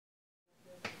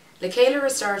The Chéile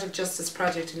Restorative Justice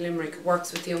project in Limerick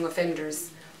works with young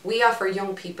offenders. We offer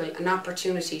young people an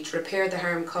opportunity to repair the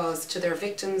harm caused to their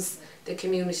victims, the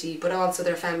community, but also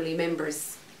their family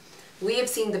members. We have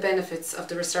seen the benefits of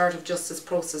the restorative justice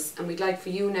process, and we'd like for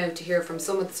you now to hear from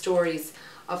some of the stories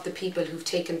of the people who've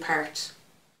taken part.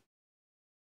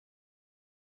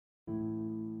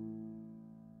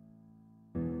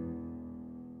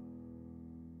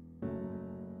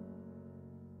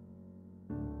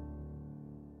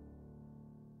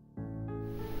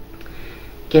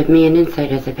 Give me an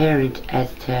insight as a parent as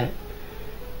to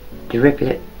the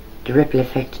ripple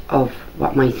effect of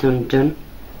what my son done.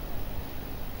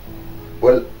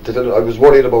 Well, I was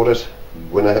worried about it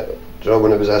when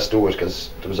I was asked to do it, because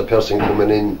there was a person coming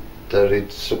in that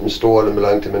had something stolen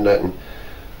belonged to him and that, and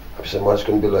I was saying, what's it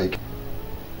going to be like?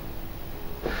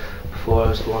 Before I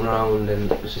was going around and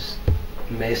it was just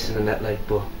messing and that, like,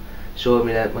 but showed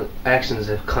me that my actions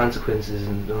have consequences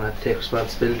and I have to take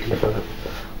responsibility for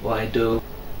what I do.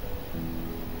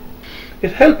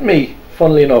 It helped me,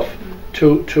 funnily enough,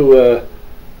 to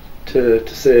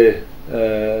say,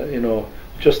 you know,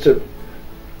 just to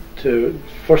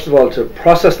first of all to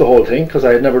process the whole thing, because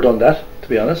I had never done that, to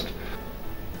be honest.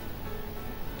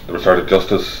 The restorative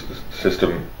justice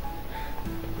system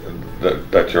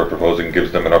that you're proposing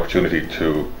gives them an opportunity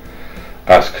to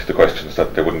ask the questions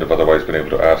that they wouldn't have otherwise been able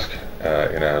to ask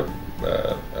in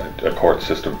a court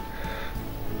system.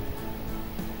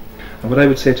 And what I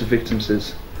would say to victims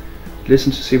is,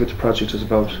 listen to see what the project is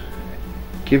about,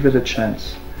 give it a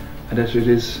chance, and that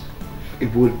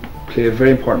it would play a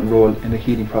very important role in the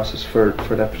healing process for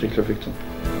that particular victim.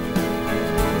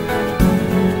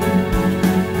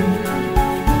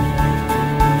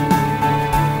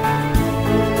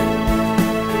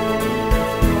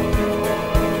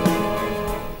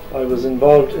 I was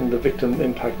involved in the victim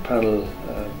impact panel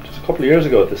just a couple of years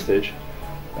ago at this stage,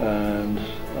 and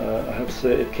I have to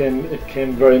say it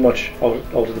came very much out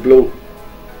of the blue.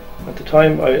 At the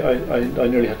time, I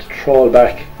nearly had to trawl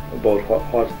back about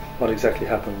what exactly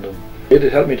happened. And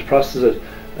it helped me to process it,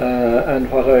 and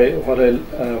what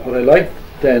I liked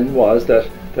then was that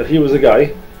he was a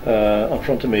guy in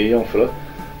front of me, a young fella.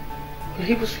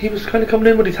 He was kind of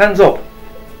coming in with his hands up.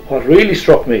 What really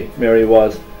struck me, Mary,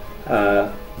 was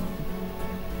the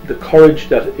courage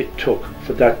that it took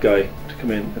for that guy to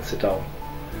come in and sit down.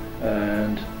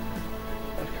 And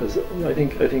because I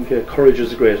think courage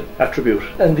is a great attribute.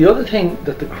 And the other thing,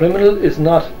 that the criminal is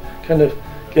not kind of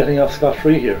getting off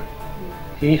scot-free here.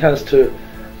 He has to,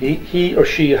 he or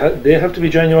she, they have to be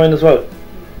genuine as well.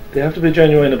 They have to be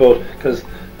genuine about, because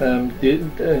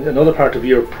another part of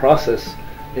your process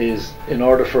is, in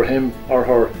order for him or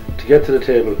her to get to the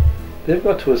table, they've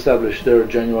got to establish their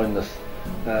genuineness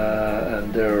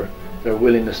and their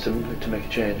willingness to make a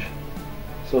change.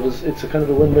 So it's a kind of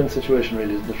a win-win situation,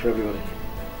 really, isn't it, for everybody?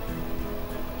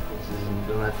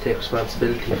 I have to take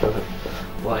responsibility for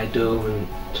what I do, and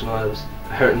you know, I was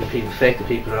hurting people, affecting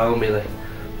people around me, like,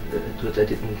 which I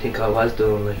didn't think I was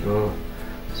doing, like, you know,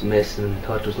 just messing and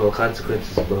thought there was no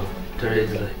consequences, but there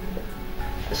is, like,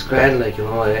 it's grand, like, you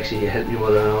know, I actually help my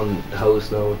mother around the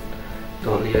house now,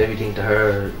 don't leave everything to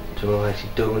her, you know,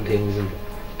 actually doing things and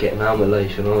getting on with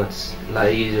life, you know, it's a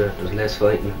lot easier, there's less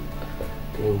fighting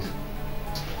things.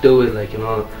 Do it, like, you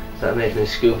know, start making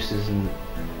excuses, and you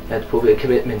have to put a bit of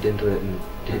commitment into it, and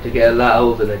to get a lot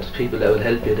out of it. Like, there's people that will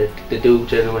help you, that they do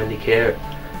genuinely care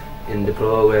in the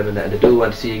program, and that they do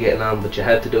want to see you getting on, but you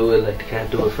have to do it, like, they can't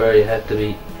do it for you, you have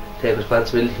to take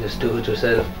responsibility, just do it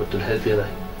yourself, but they'll help you,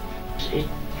 like. It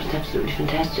was absolutely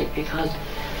fantastic, because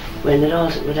when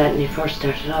Anthony first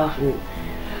started off, and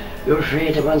we were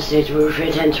afraid at one stage, we were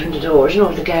afraid to enter the doors, you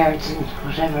know, the guards and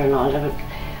whatever and all that,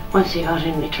 but once he got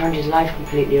in, he turned his life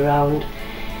completely around.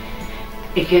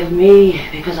 It gave me,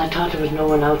 because I thought there was no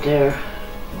one out there,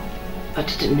 I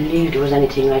just didn't believe there was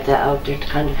anything like that out there to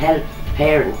kind of help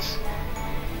parents,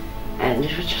 and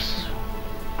it was just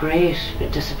great.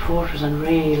 The support was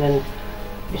unreal, and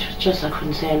it was just, I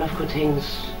couldn't say enough good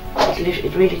things.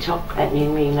 It really took Anthony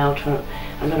and me now to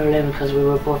another level, because we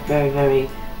were both very, very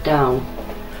down,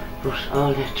 but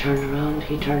all that turned around.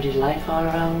 He turned his life all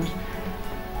around,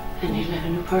 and he's like a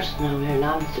new person now. Here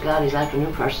now, to God, he's like a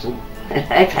new person.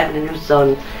 Like having a new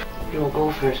son. You know,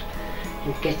 go for it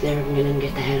and get there and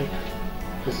get the help,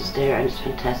 because it's there and it's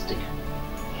fantastic.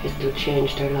 It'll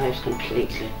change their lives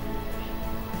completely.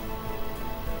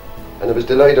 And I was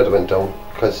delighted I went down,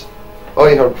 because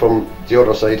I heard from the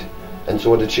other side, and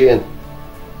so did Shane,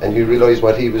 and he realised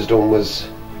what he was doing was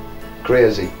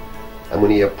crazy. And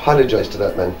when he apologised to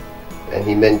that man, and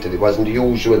he meant it, it wasn't the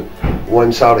usual, oh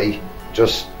I'm sorry,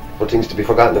 just for things to be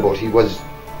forgotten about. He was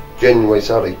genuinely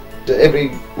sorry.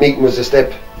 Every meeting was a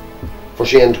step for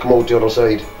Shane to come out the other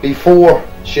side. Before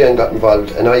Shane got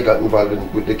involved and I got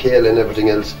involved with the Chéile and everything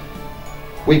else,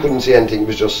 we couldn't see anything. It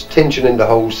was just tension in the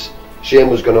house. Shane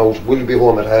was going out, we'll be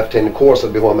home at 10:30, of course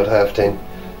I'll be home at 10:30.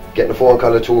 Getting a phone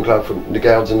call at 2 o'clock from the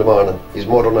guards in the morning, his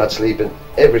mother not sleeping,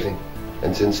 everything.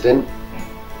 And since then,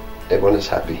 everyone is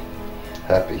happy.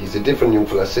 He's a different young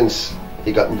fella since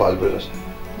he got involved with it.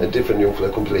 A different young fella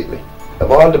completely.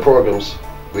 Of all the programs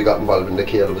we got involved in, the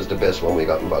Chéile was the best one we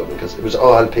got involved in, because it was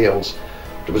all parents.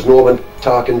 There was no one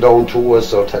talking down to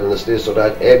us or telling us this or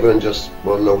that. Everyone just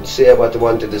were allowed to say what they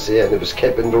wanted to say, and it was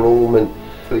kept in the room, and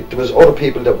there was other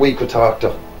people that we could talk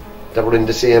to that were in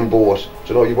the same boat.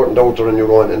 You know, you weren't out there on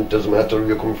your own, and it doesn't matter if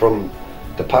you come from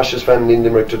the poshest family in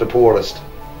Limerick to the poorest.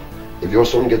 If your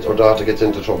son or daughter gets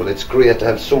into trouble, it's great to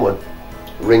have someone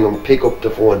ring them, pick up the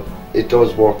phone. It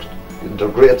does work. They're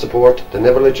great support. They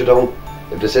never let you down.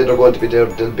 If they say they're going to be there,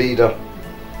 they'll be there.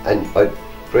 And I'd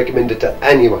recommend it to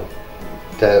anyone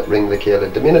to ring the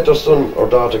Chéile. The minute their son or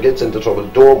daughter gets into trouble,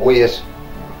 don't wait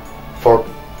for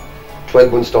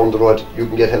 12 months down the road. You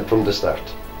can get help from the start.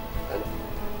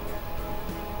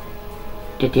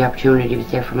 That the opportunity was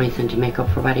there for my son to make up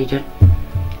for what he did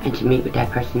and to meet with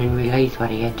that person and realise what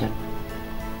he had done.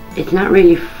 It's not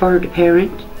really for the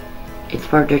parent, it's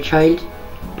for their child,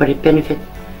 but it benefits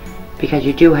because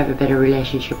you do have a better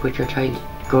relationship with your child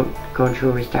going through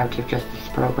a restorative justice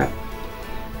program,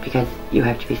 because you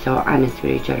have to be so honest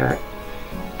with each other.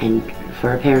 And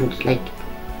for a parent, like,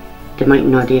 they might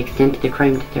know the extent of the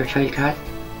crime that their child caused.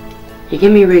 It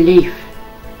gave me relief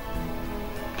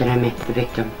that I met the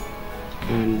victim.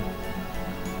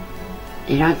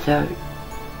 It also,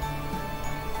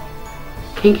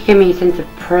 I think it gave me a sense of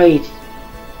pride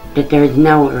that there is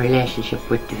now a relationship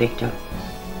with the victim,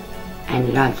 and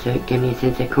it also gave me a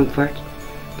sense of comfort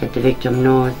that the victim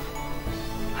knows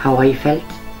how I felt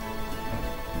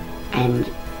and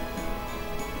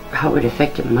how it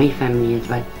affected my family as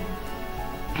well.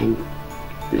 And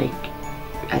like,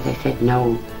 as I said,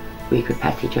 now we could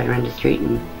pass each other on the street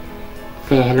and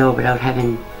say hello without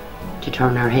having to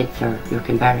turn our heads or look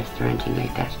embarrassed or anything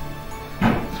like that.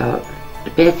 So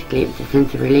basically it was a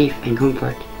sense of relief and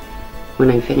comfort when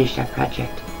I finished that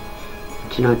project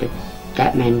to know that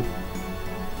that man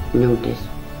knew this,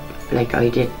 like I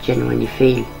did genuinely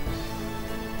feel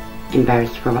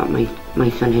embarrassed for what my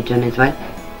son had done as well.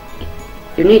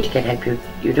 You need to get help.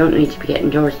 You don't need to be getting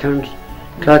doors turned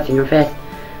closed in your face.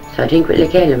 So I think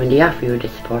with Chéile, when they offer you the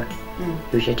support,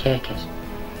 you should take it.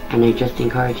 And I just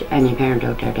encourage any parent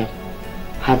out there that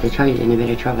has a child in a bit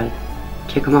of trouble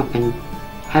to come up and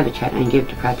have a chat and give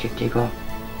the project a go.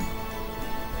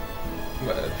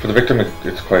 For the victim,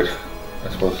 it's quite, I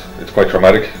suppose, it's quite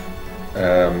traumatic.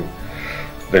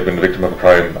 They've been the victim of a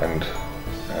crime, and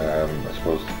I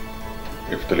suppose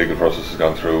if the legal process has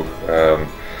gone through,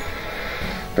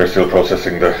 they're still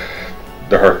processing the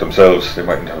hurt themselves. They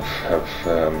mightn't have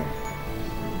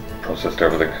processed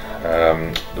everything.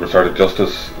 The restorative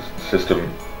justice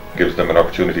system gives them an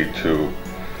opportunity to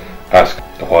ask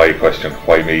the why question.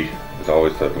 Why me is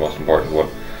always the most important one,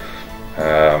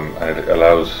 and it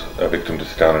allows a victim to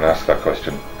sit down and ask that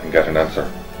question and get an answer,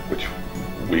 which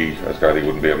we as Gardaí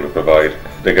wouldn't be able to provide.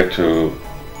 They get to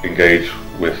engage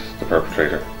with the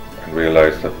perpetrator and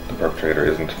realise that the perpetrator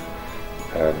isn't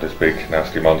this big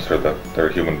nasty monster, that they're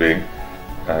a human being.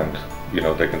 And you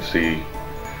know, they can see,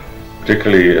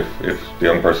 particularly if the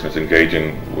young person is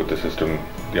engaging with the system,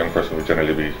 the young person will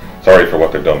generally be sorry for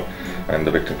what they've done, and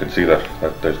the victim can see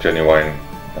that there's genuine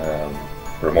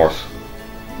remorse,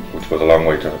 which goes a long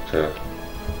way to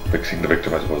fixing the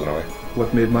victim, I suppose, in a way.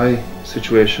 What made my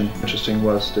situation interesting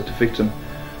was that the victim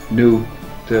knew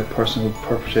the person who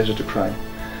perpetrated the crime,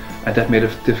 and that made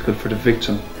it difficult for the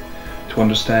victim to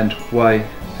understand why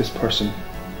this person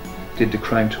did the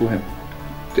crime to him.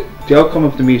 The outcome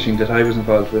of the meeting that I was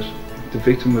involved with, the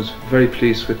victim was very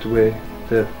pleased with the way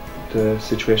the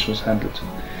situation was handled.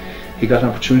 He got an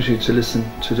opportunity to listen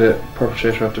to the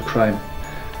perpetrator of the crime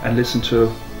and listen to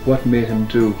what made him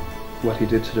do what he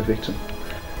did to the victim.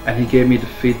 And he gave me the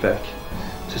feedback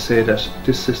to say that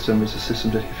this system is a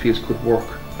system that he feels could work,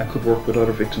 and could work with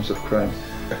other victims of crime.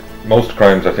 Most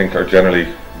crimes, I think, are generally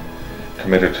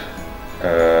committed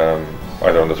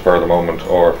either on the spur of the moment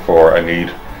or for a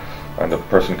need, and the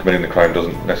person committing the crime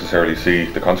doesn't necessarily see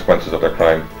the consequences of that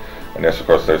crime. And yes, of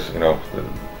course, there's, you know,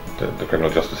 the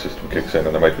criminal justice system kicks in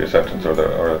and there might be a sentence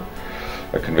or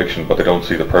a conviction, but they don't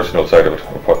see the personal side of it,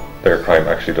 of what their crime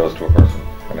actually does to a person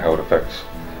and how it affects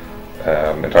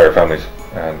entire families.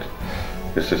 And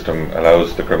this system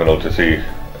allows the criminal to see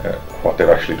what they've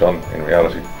actually done in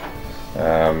reality,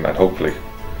 and hopefully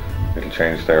it'll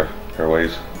change their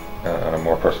ways. on a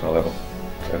more personal level.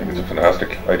 I think it's a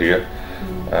fantastic idea.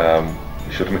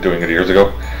 We should have been doing it years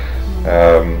ago.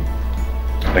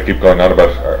 I keep going on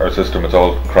about our system. It's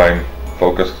all crime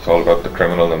focused. It's all about the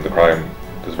criminal and the crime.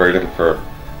 There's very little for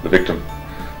the victim.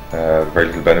 Very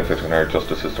little benefit in our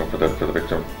justice system for the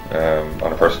victim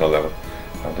on a personal level.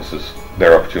 And this is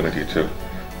their opportunity to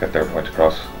get their point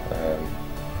across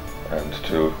and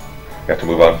to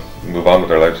move on with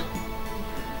their lives.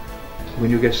 When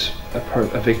you get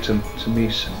a victim to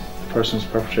meet the person who's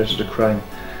perpetrated the crime,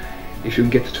 if you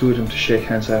can get the two of them to shake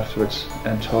hands afterwards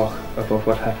and talk about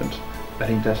what happened, I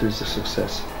think that is a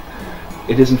success.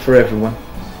 It isn't for everyone,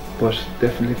 but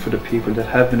definitely for the people that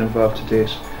have been involved to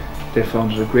date, they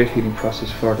found it a great healing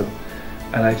process for them,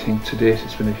 and I think to date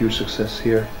it's been a huge success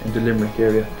here in the Limerick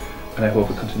area, and I hope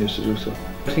it continues to do so.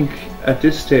 I think at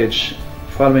this stage,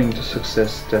 following the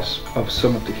success of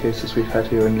some of the cases we've had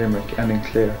here in Limerick and in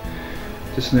Clare,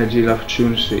 this is an ideal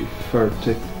opportunity for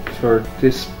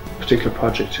this particular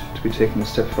project to be taken a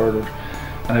step further,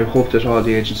 and I hope that all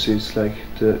the agencies like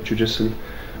the Judicial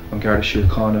and Garda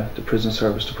Síochána, the Prison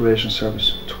Service, the Probation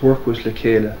Service, to work with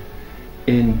Chéile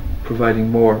in providing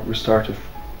more restorative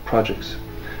projects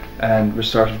and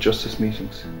restorative justice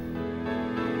meetings.